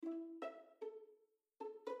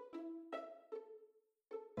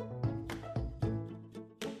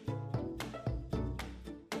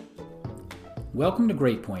Welcome to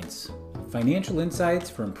Great Points, financial insights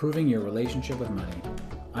for improving your relationship with money.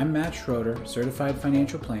 I'm Matt Schroeder, Certified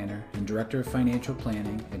Financial Planner and Director of Financial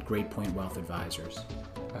Planning at Great Point Wealth Advisors,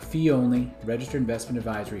 a fee-only registered investment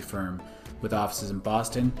advisory firm with offices in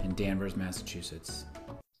Boston and Danvers, Massachusetts.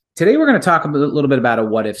 Today we're going to talk a little bit about a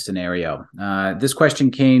what-if scenario. This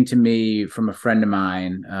question came to me from a friend of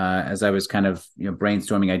mine as I was kind of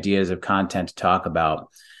brainstorming ideas of content to talk about.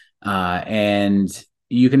 And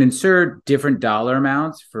you can insert different dollar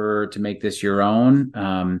amounts to make this your own.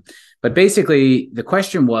 But basically, the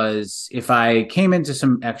question was, if I came into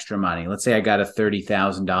some extra money, let's say I got a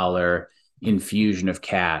 $30,000 infusion of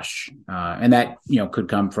cash, and that could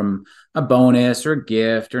come from a bonus or a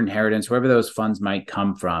gift or inheritance, wherever those funds might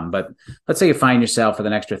come from. But let's say you find yourself with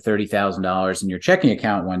an extra $30,000 in your checking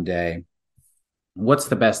account one day. What's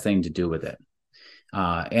the best thing to do with it?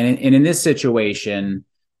 And in this situation,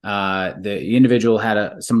 the individual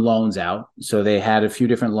had some loans out. So they had a few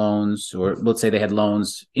different loans, or let's say they had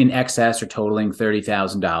loans in excess or totaling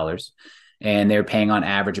 $30,000, and they're paying on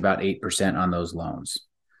average about 8% on those loans.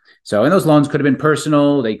 So, and those loans could have been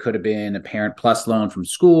personal. They could have been a Parent Plus loan from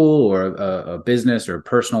school, or a business or a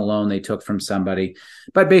personal loan they took from somebody.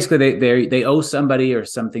 But basically, they owe somebody or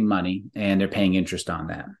something money, and they're paying interest on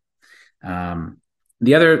that.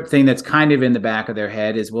 The other thing that's kind of in the back of their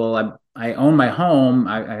head is, well, I own my home.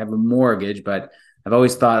 I have a mortgage, but I've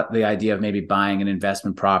always thought the idea of maybe buying an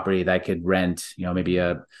investment property that I could rent, maybe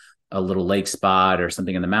a little lake spot or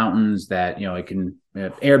something in the mountains that, it can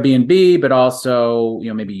Airbnb, but also,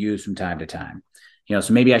 maybe use from time to time.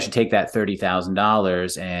 So maybe I should take that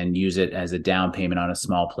 $30,000 and use it as a down payment on a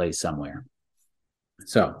small place somewhere.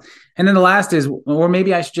 So, and then the last is, or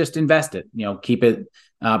maybe I should just invest it, keep it,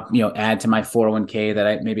 add to my 401k that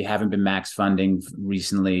I maybe haven't been max funding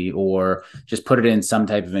recently, or just put it in some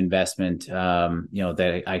type of investment,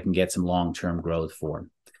 that I can get some long-term growth for.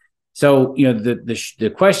 So,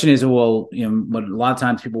 the question is, well, what a lot of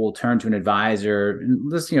times people will turn to an advisor,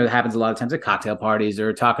 and this, happens a lot of times at cocktail parties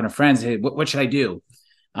or talking to friends. Hey, what should I do?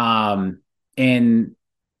 And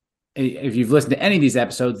if you've listened to any of these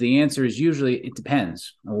episodes, the answer is usually it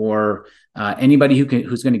depends. Or anybody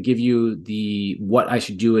who's going to give you the what I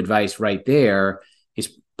should do advice right there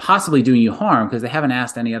is possibly doing you harm, because they haven't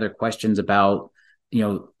asked any other questions about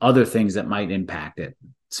other things that might impact it.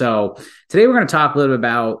 So today we're going to talk a little bit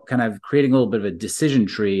about kind of creating a little bit of a decision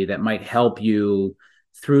tree that might help you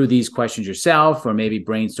through these questions yourself, or maybe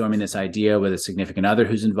brainstorming this idea with a significant other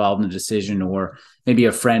who's involved in the decision, or maybe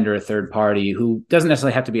a friend or a third party who doesn't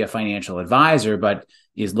necessarily have to be a financial advisor, but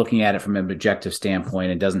is looking at it from an objective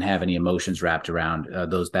standpoint and doesn't have any emotions wrapped around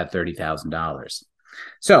that $30,000.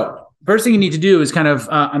 So first thing you need to do is kind of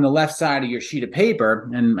on the left side of your sheet of paper,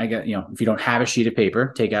 and I get, if you don't have a sheet of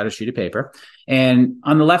paper, take out a sheet of paper, and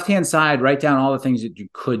on the left-hand side, write down all the things that you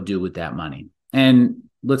could do with that money. And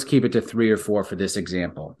let's keep it to 3 or 4 for this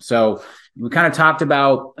example. So we kind of talked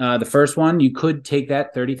about the first one. You could take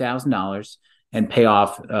that $30,000 and pay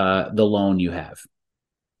off the loan you have.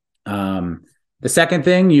 The second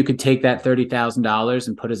thing, you could take that $30,000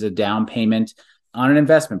 and put as a down payment on an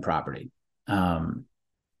investment property. The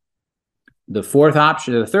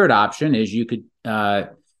third option is you could,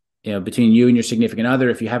 between you and your significant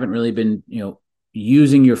other, if you haven't really been,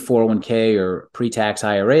 using your 401k or pre-tax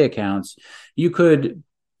IRA accounts, you could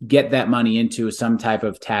get that money into some type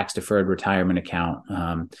of tax-deferred retirement account.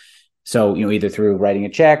 So, either through writing a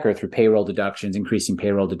check or through payroll deductions, increasing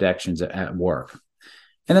payroll deductions at work.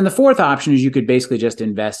 And then the fourth option is you could basically just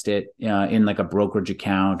invest it in like a brokerage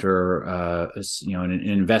account or an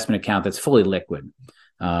investment account that's fully liquid.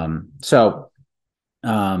 So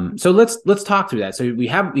let's talk through that. So you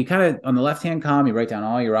kind of, on the left-hand column, you write down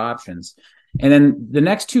all your options. And then the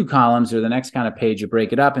next 2 columns, or the next kind of page, you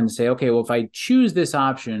break it up and say, okay, well, if I choose this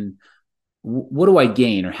option, what do I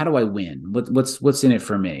gain, or how do I win? What's in it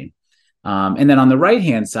for me? And then on the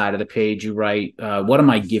right-hand side of the page, you write, what am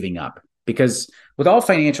I giving up? Because with all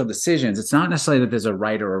financial decisions, it's not necessarily that there's a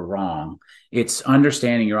right or a wrong. It's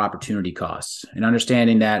understanding your opportunity costs and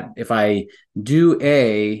understanding that if I do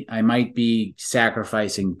A, I might be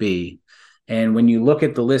sacrificing B. And when you look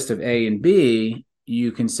at the list of A and B,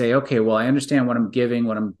 you can say, okay, well, I understand what I'm giving,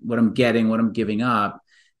 what I'm getting, what I'm giving up.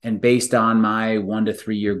 And based on my 1 to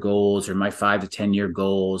 3 year goals, or my 5 to 10 year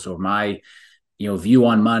goals, or my view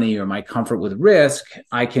on money, or my comfort with risk,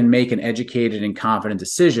 I can make an educated and confident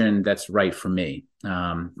decision that's right for me.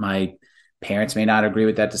 My parents may not agree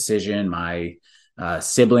with that decision. My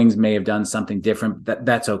siblings may have done something different.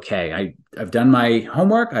 That's okay. I've done my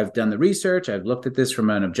homework. I've done the research. I've looked at this from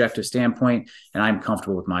an objective standpoint, and I'm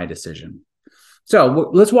comfortable with my decision.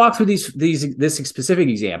 Let's walk through this specific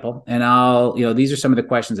example, and these are some of the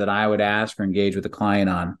questions that I would ask or engage with the client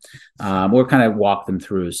on, or kind of walk them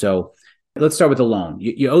through. So let's start with the loan.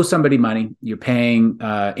 You owe somebody money. You're paying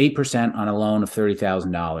 8% on a loan of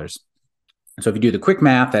 $30,000. So if you do the quick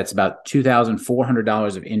math, that's about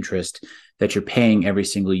 $2,400 of interest that you're paying every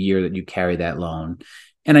single year that you carry that loan.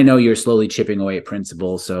 And I know you're slowly chipping away at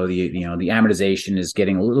principal, so the amortization is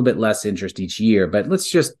getting a little bit less interest each year. But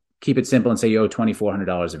let's just keep it simple and say you owe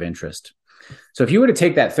 $2,400 of interest. So if you were to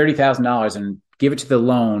take that $30,000 and give it to the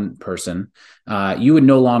loan person, you would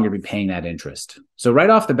no longer be paying that interest. So right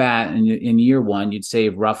off the bat, in year one, you'd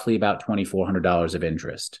save roughly about $2,400 of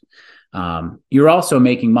interest. You're also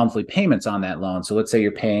making monthly payments on that loan. So let's say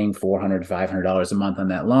you're paying $400 to $500 a month on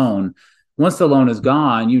that loan. Once the loan is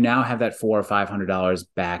gone, you now have that $400 or $500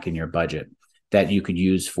 back in your budget that you could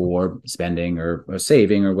use for spending or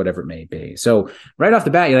saving or whatever it may be. So right off the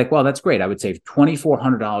bat, you're like, well, that's great. I would save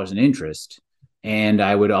 $2,400 in interest, and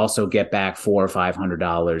I would also get back $400 or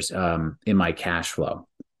 $500 in my cash flow.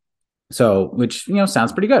 So, which,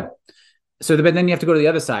 sounds pretty good. So, but then you have to go to the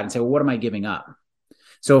other side and say, well, what am I giving up?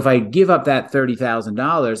 So if I give up that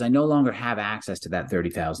 $30,000, I no longer have access to that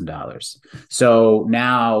 $30,000. So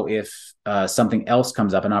now if something else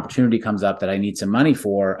comes up, an opportunity comes up that I need some money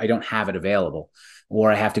for, I don't have it available,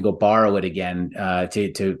 or I have to go borrow it again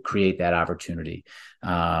to create that opportunity.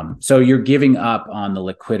 So you're giving up on the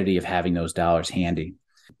liquidity of having those dollars handy.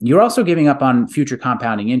 You're also giving up on future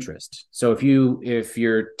compounding interest. So if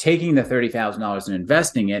you're taking the $30,000 and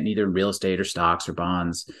investing it in either real estate or stocks or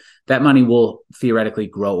bonds, that money will theoretically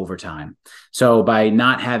grow over time. So by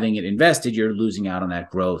not having it invested, you're losing out on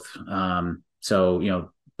that growth.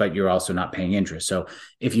 But you're also not paying interest. So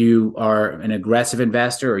if you are an aggressive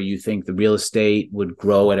investor, or you think the real estate would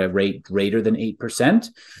grow at a rate greater than 8%,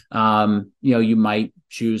 you might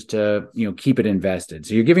choose to, keep it invested.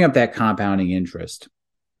 So you're giving up that compounding interest.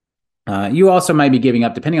 You also might be giving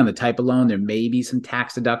up, depending on the type of loan, there may be some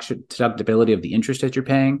tax deductibility of the interest that you're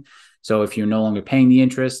paying. So if you're no longer paying the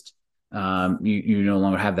interest, you no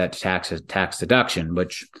longer have that tax deduction,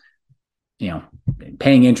 which,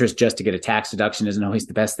 paying interest just to get a tax deduction isn't always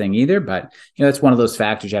the best thing either. But, that's one of those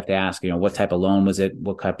factors you have to ask, what type of loan was it?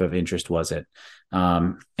 What type of interest was it?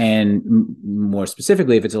 And more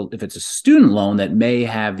specifically, if it's a student loan that may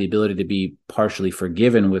have the ability to be partially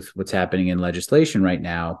forgiven with what's happening in legislation right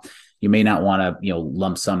now, you may not want to,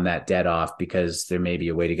 lump sum that debt off, because there may be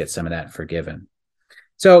a way to get some of that forgiven.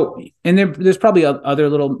 So, and there's probably other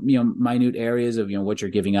little, minute areas of, what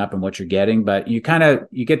you're giving up and what you're getting, but you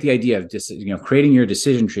get the idea of just, creating your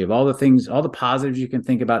decision tree of all the things, all the positives you can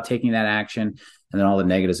think about taking that action, and then all the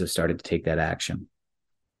negatives have started to take that action.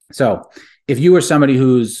 So if you are somebody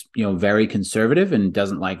who's, very conservative and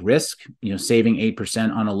doesn't like risk, saving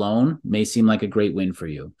 8% on a loan may seem like a great win for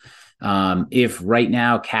you. If right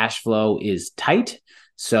now cash flow is tight,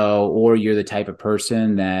 or you're the type of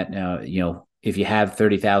person that, if you have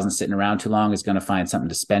 30,000 sitting around too long, is going to find something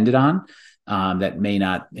to spend it on that may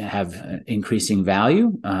not have increasing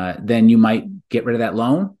value, then you might get rid of that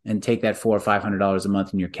loan and take that $400 or $500 a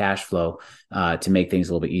month in your cash flow to make things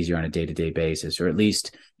a little bit easier on a day-to-day basis, or at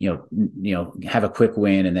least have a quick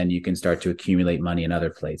win, and then you can start to accumulate money in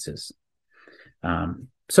other places.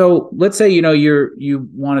 So let's say you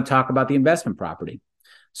want to talk about the investment property.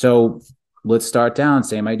 So let's start down,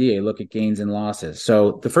 same idea. You look at gains and losses.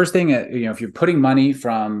 So the first thing, if you're putting money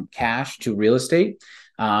from cash to real estate,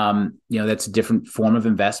 that's a different form of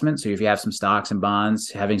investment. So if you have some stocks and bonds,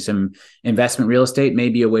 having some investment real estate may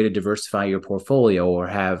be a way to diversify your portfolio, or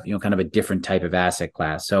have, kind of a different type of asset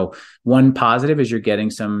class. So one positive is you're getting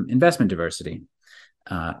some investment diversity.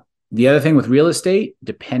 The other thing with real estate,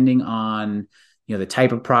 depending on the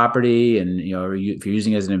type of property, and if you're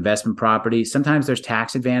using it as an investment property, sometimes there's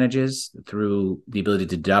tax advantages through the ability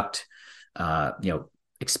to deduct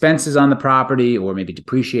expenses on the property, or maybe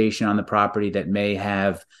depreciation on the property that may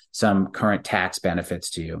have some current tax benefits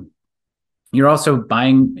to you. You're also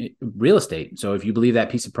buying real estate. So if you believe that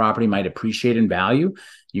piece of property might appreciate in value,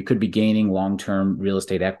 you could be gaining long-term real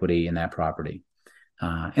estate equity in that property.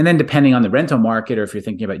 And then depending on the rental market, or if you're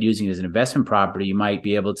thinking about using it as an investment property, you might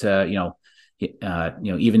be able to,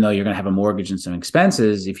 even though you're going to have a mortgage and some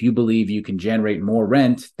expenses, if you believe you can generate more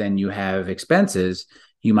rent than you have expenses,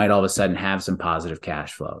 you might all of a sudden have some positive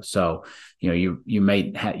cash flow. So, you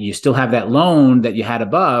might you still have that loan that you had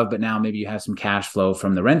above, but now maybe you have some cash flow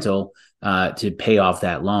from the rental to pay off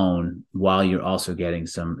that loan while you're also getting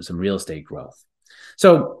some real estate growth.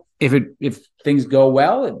 So if things go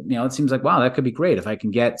well, it seems like, wow, that could be great. If I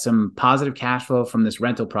can get some positive cash flow from this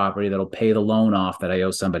rental property that'll pay the loan off that I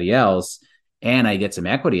owe somebody else, and I get some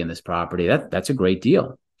equity in this property, that's a great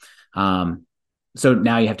deal. So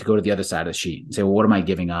now you have to go to the other side of the sheet and say, well, what am I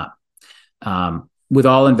giving up? With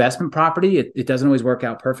all investment property, it doesn't always work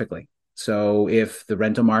out perfectly. So if the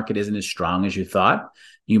rental market isn't as strong as you thought,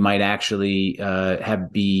 you might actually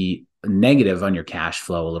be negative on your cash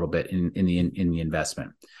flow a little bit in the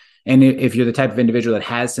investment. And if you're the type of individual that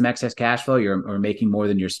has some excess cash flow, or making more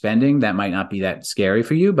than you're spending, that might not be that scary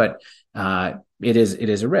for you, but it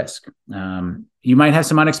is a risk. You might have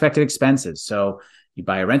some unexpected expenses. So you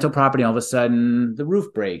buy a rental property, all of a sudden the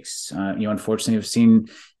roof breaks. Unfortunately, I've seen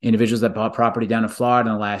individuals that bought property down in Florida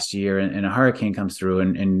in the last year, and a hurricane comes through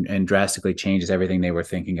and drastically changes everything they were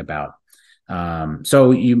thinking about.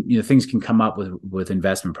 So things can come up with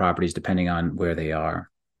investment properties depending on where they are.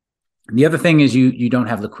 The other thing is you don't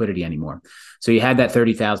have liquidity anymore. So you had that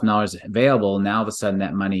 $30,000 available. Now all of a sudden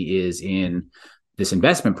that money is in this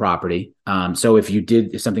investment property. So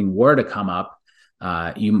if something were to come up,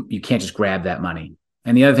 you can't just grab that money.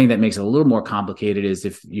 And the other thing that makes it a little more complicated is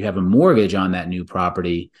if you have a mortgage on that new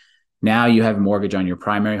property, now you have a mortgage on your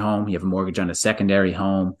primary home, you have a mortgage on a secondary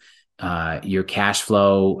home, your cash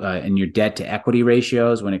flow and your debt to equity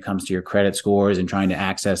ratios when it comes to your credit scores and trying to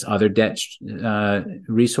access other debt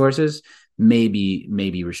resources may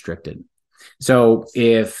be restricted. So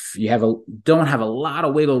if you don't have a lot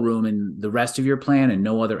of wiggle room in the rest of your plan and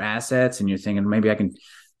no other assets, and you're thinking maybe I can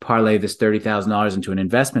parlay this $30,000 into an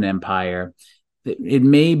investment empire, it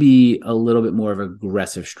may be a little bit more of an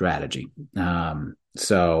aggressive strategy.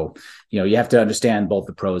 So you have to understand both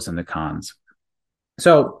the pros and the cons.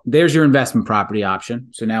 So there's your investment property option.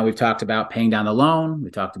 So now we've talked about paying down the loan. We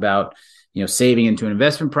talked about, saving into an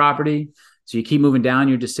investment property. So you keep moving down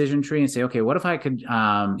your decision tree and say, okay, what if I could,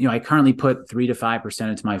 I currently put 3 to 5%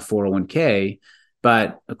 into my 401k,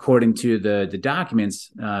 but according to the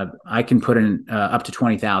documents, I can put in up to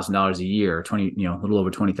 $20,000 a year, a little over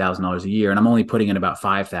 $20,000 a year, and I'm only putting in about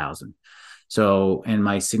 $5,000. So, and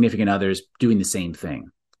my significant other's doing the same thing.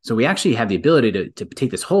 So we actually have the ability to take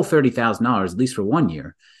this whole $30,000, at least for 1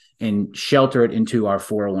 year, and shelter it into our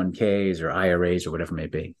 401ks or IRAs or whatever it may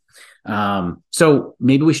be. So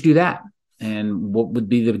maybe we should do that. And what would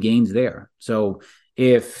be the gains there? So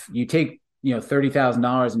if you take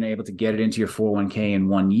 $30,000 and are able to get it into your 401k in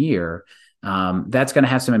 1 year, that's going to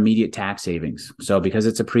have some immediate tax savings. So because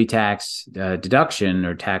it's a pre-tax deduction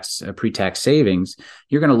or pre-tax savings,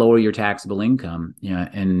 you're going to lower your taxable income,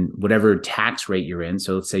 and whatever tax rate you're in.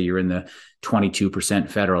 So let's say you're in the 22%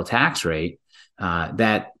 federal tax rate,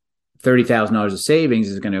 that $30,000 of savings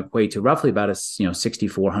is going to equate to roughly about a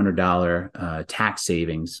 $6,400 tax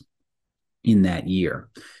savings in that year.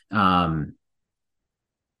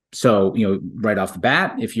 So right off the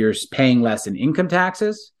bat, if you're paying less in income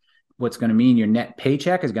taxes, what's going to mean your net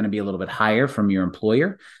paycheck is going to be a little bit higher from your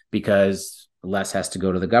employer because less has to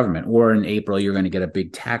go to the government. Or in April, you're going to get a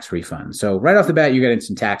big tax refund. So right off the bat, you're getting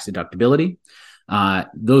some tax deductibility.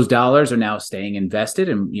 Those dollars are now staying invested,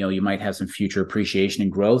 and you might have some future appreciation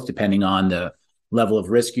and growth depending on the level of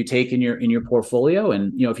risk you take in your portfolio.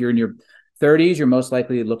 And if you're in your 30s, you're most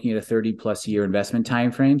likely looking at a 30 plus year investment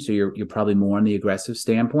time frame. So you're probably more on the aggressive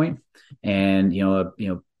standpoint, and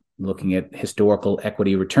looking at historical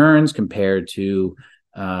equity returns compared to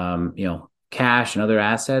cash and other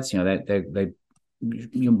assets. That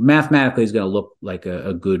mathematically is going to look like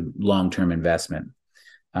a good long-term investment.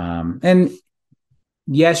 And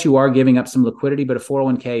yes, you are giving up some liquidity, but a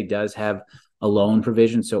 401k does have a loan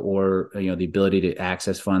provision, or the ability to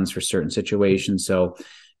access funds for certain situations. So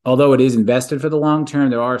although it is invested for the long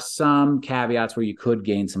term, there are some caveats where you could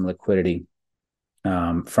gain some liquidity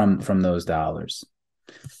from those dollars.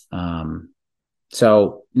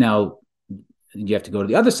 So now you have to go to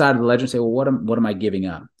the other side of the ledger and say, well, what am I giving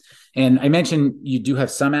up? And I mentioned you do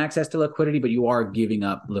have some access to liquidity, but you are giving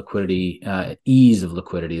up liquidity, ease of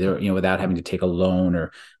liquidity there, without having to take a loan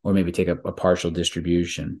or maybe take a partial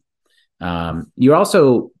distribution. You're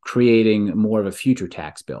also creating more of a future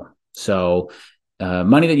tax bill. So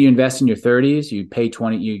money that you invest in your 30s, you pay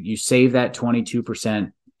you save that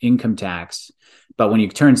 22% income tax. But when you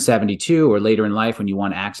turn 72 or later in life, when you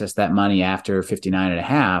want to access that money after 59 and a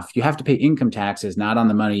half, you have to pay income taxes, not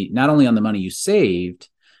only on the money you saved.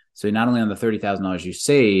 So not only on the $30,000 you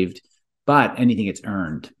saved, but anything it's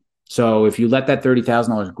earned. So if you let that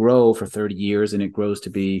 $30,000 grow for 30 years and it grows to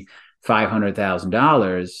be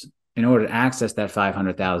 $500,000, in order to access that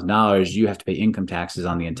 $500,000, you have to pay income taxes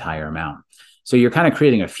on the entire amount. So you're kind of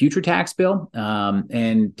creating a future tax bill.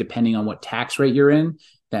 And depending on what tax rate you're in,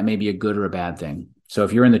 that may be a good or a bad thing. So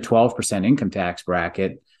if you're in the 12% income tax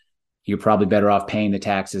bracket, you're probably better off paying the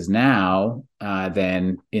taxes now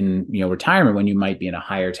than in retirement when you might be in a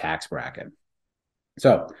higher tax bracket.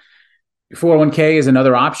 So your 401k is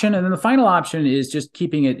another option. And then the final option is just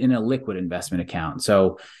keeping it in a liquid investment account.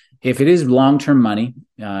 So if it is long-term money,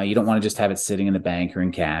 you don't want to just have it sitting in the bank or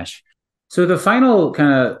in cash. So the final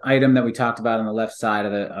kind of item that we talked about on the left side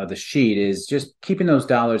of the sheet is just keeping those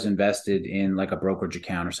dollars invested in like a brokerage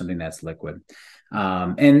account or something that's liquid.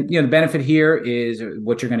 And the benefit here is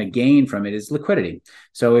what you're going to gain from it is liquidity.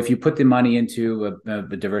 So if you put the money into a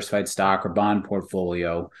diversified stock or bond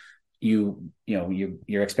portfolio,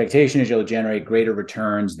 your expectation is you'll generate greater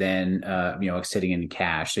returns than sitting in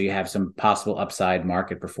cash. So you have some possible upside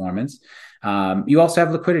market performance. You also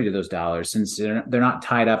have liquidity to those dollars since they're not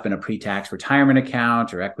tied up in a pre-tax retirement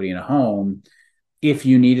account or equity in a home. If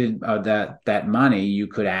you needed that money, you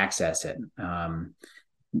could access it.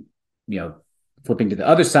 Flipping to the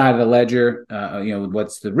other side of the ledger,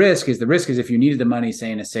 what's the risk? The risk is if you needed the money,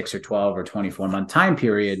 say in a 6 or 12 or 24 month time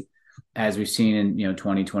period, as we've seen in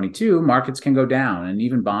 2022, markets can go down and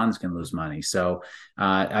even bonds can lose money. So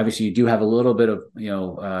obviously you do have a little bit of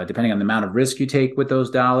depending on the amount of risk you take with those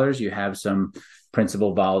dollars, you have some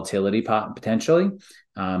principal volatility potentially.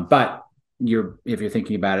 But if you're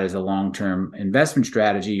thinking about it as a long-term investment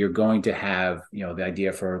strategy, you're going to have the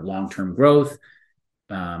idea for long-term growth.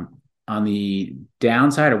 On the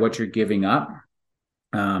downside, or what you're giving up,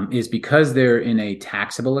 is because they're in a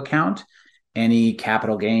taxable account. Any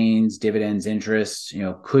capital gains, dividends, interest,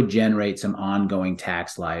 could generate some ongoing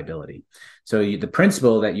tax liability. So the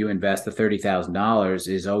principal that you invest, the $30,000,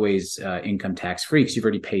 is always income tax free because you've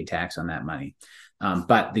already paid tax on that money.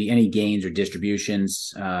 But any gains or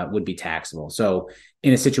distributions would be taxable. So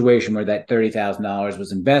in a situation where that $30,000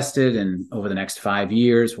 was invested and over the next 5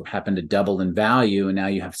 years happened to double in value, and now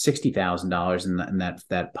you have $60,000 in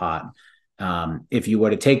that pot. If you were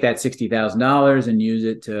to take that $60,000 and use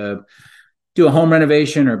it to do a home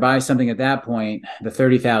renovation or buy something at that point, the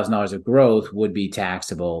 $30,000 of growth would be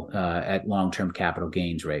taxable at long-term capital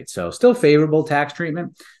gains rates. So still favorable tax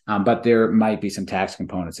treatment, but there might be some tax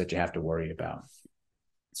components that you have to worry about.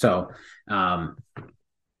 So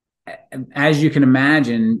as you can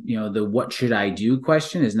imagine, the what should I do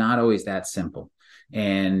question is not always that simple.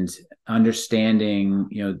 And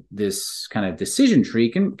understanding, this kind of decision tree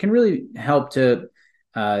can really help to,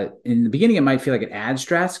 in the beginning, it might feel like it adds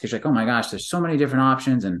stress because you're like, oh my gosh, there's so many different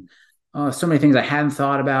options and so many things I hadn't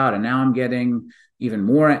thought about. And now I'm getting even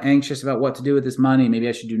more anxious about what to do with this money. Maybe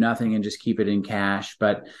I should do nothing and just keep it in cash.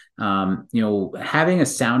 But, having a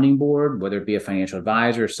sounding board, whether it be a financial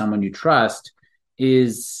advisor or someone you trust,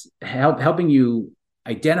 is helping you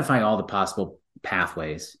identify all the possible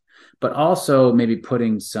pathways, but also maybe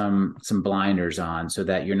putting some blinders on so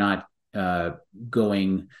that you're not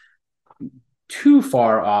going too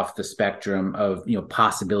far off the spectrum of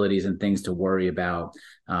possibilities and things to worry about.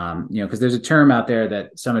 Because there's a term out there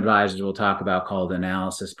that some advisors will talk about called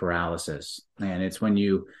analysis paralysis, and it's when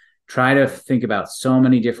you try to think about so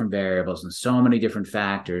many different variables and so many different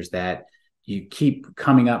factors that you keep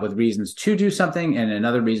coming up with reasons to do something and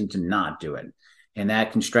another reason to not do it. And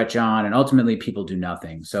that can stretch on, and ultimately people do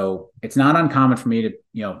nothing. So it's not uncommon for me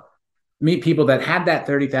to, meet people that had that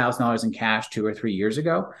 $30,000 in cash 2 or 3 years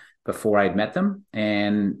ago before I'd met them.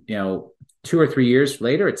 And, 2 or 3 years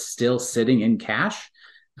later, it's still sitting in cash.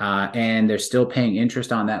 And they're still paying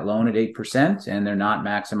interest on that loan at 8%, and they're not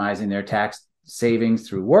maximizing their tax savings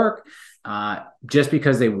through work just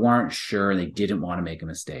because they weren't sure and they didn't want to make a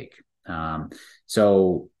mistake.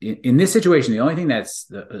 So in this situation, the only thing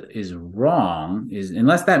is wrong is,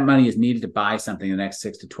 unless that money is needed to buy something in the next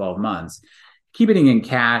 6 to 12 months, keeping it in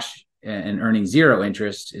cash and earning zero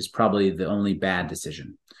interest is probably the only bad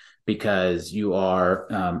decision, because you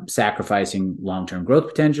are sacrificing long-term growth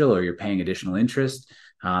potential, or you're paying additional interest.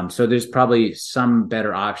 So there's probably some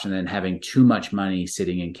better option than having too much money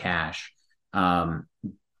sitting in cash. But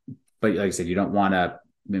like I said, you don't want to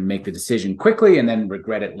make the decision quickly and then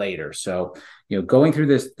regret it later. So, going through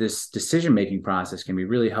this decision-making process can be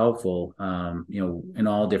really helpful, in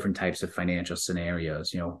all different types of financial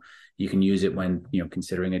scenarios. You can use it when,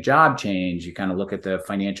 considering a job change. You kind of look at the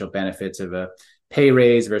financial benefits of a pay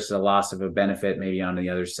raise versus a loss of a benefit, maybe on the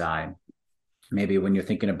other side. Maybe when you're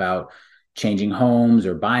thinking about changing homes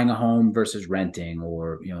or buying a home versus renting,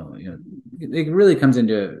 or, it really comes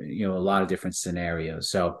into, a lot of different scenarios.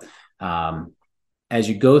 So, as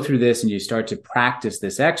you go through this and you start to practice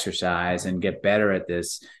this exercise and get better at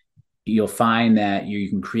this, you'll find that you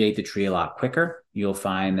can create the tree a lot quicker. You'll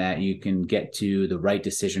find that you can get to the right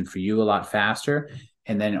decision for you a lot faster.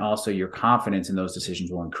 And then also your confidence in those decisions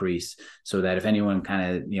will increase, so that if anyone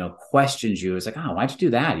kind of, questions you, it's like, oh, why'd you do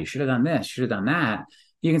that? You should have done this, should have done that.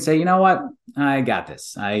 you can say, you know what, I got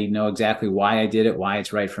this. I know exactly why I did it, why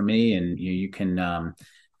it's right for me, and you can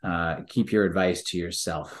keep your advice to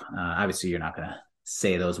yourself. Obviously, you're not going to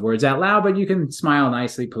say those words out loud, but you can smile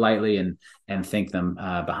nicely, politely, and think them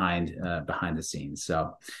behind the scenes.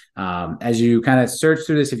 So, as you kind of search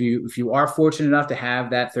through this, if you are fortunate enough to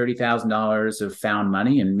have that $30,000 of found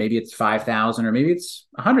money, and maybe it's 5,000 or maybe it's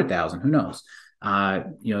 100,000, who knows?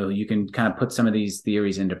 You can kind of put some of these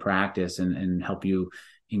theories into practice and help you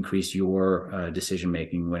increase your decision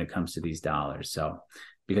making when it comes to these dollars. So,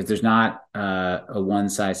 because there's not a one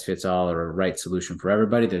size fits all or a right solution for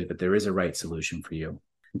everybody, but there is a right solution for you.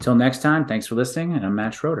 Until next time, thanks for listening, and I'm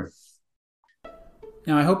Matt Schroeder.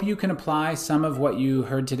 Now, I hope you can apply some of what you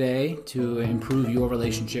heard today to improve your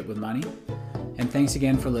relationship with money. And thanks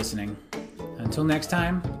again for listening. Until next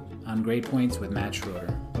time, on Great Points with Matt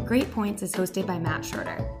Schroeder. Great Points is hosted by Matt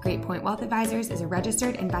Schroeder. Great Point Wealth Advisors is a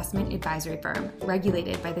registered investment advisory firm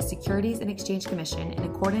regulated by the Securities and Exchange Commission in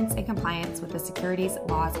accordance and compliance with the securities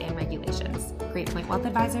laws and regulations. Great Point Wealth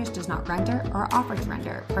Advisors does not render or offer to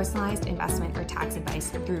render personalized investment or tax advice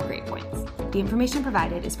through Great Points. The information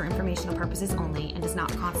provided is for informational purposes only and does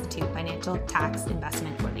not constitute financial, tax,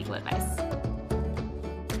 investment, or legal advice.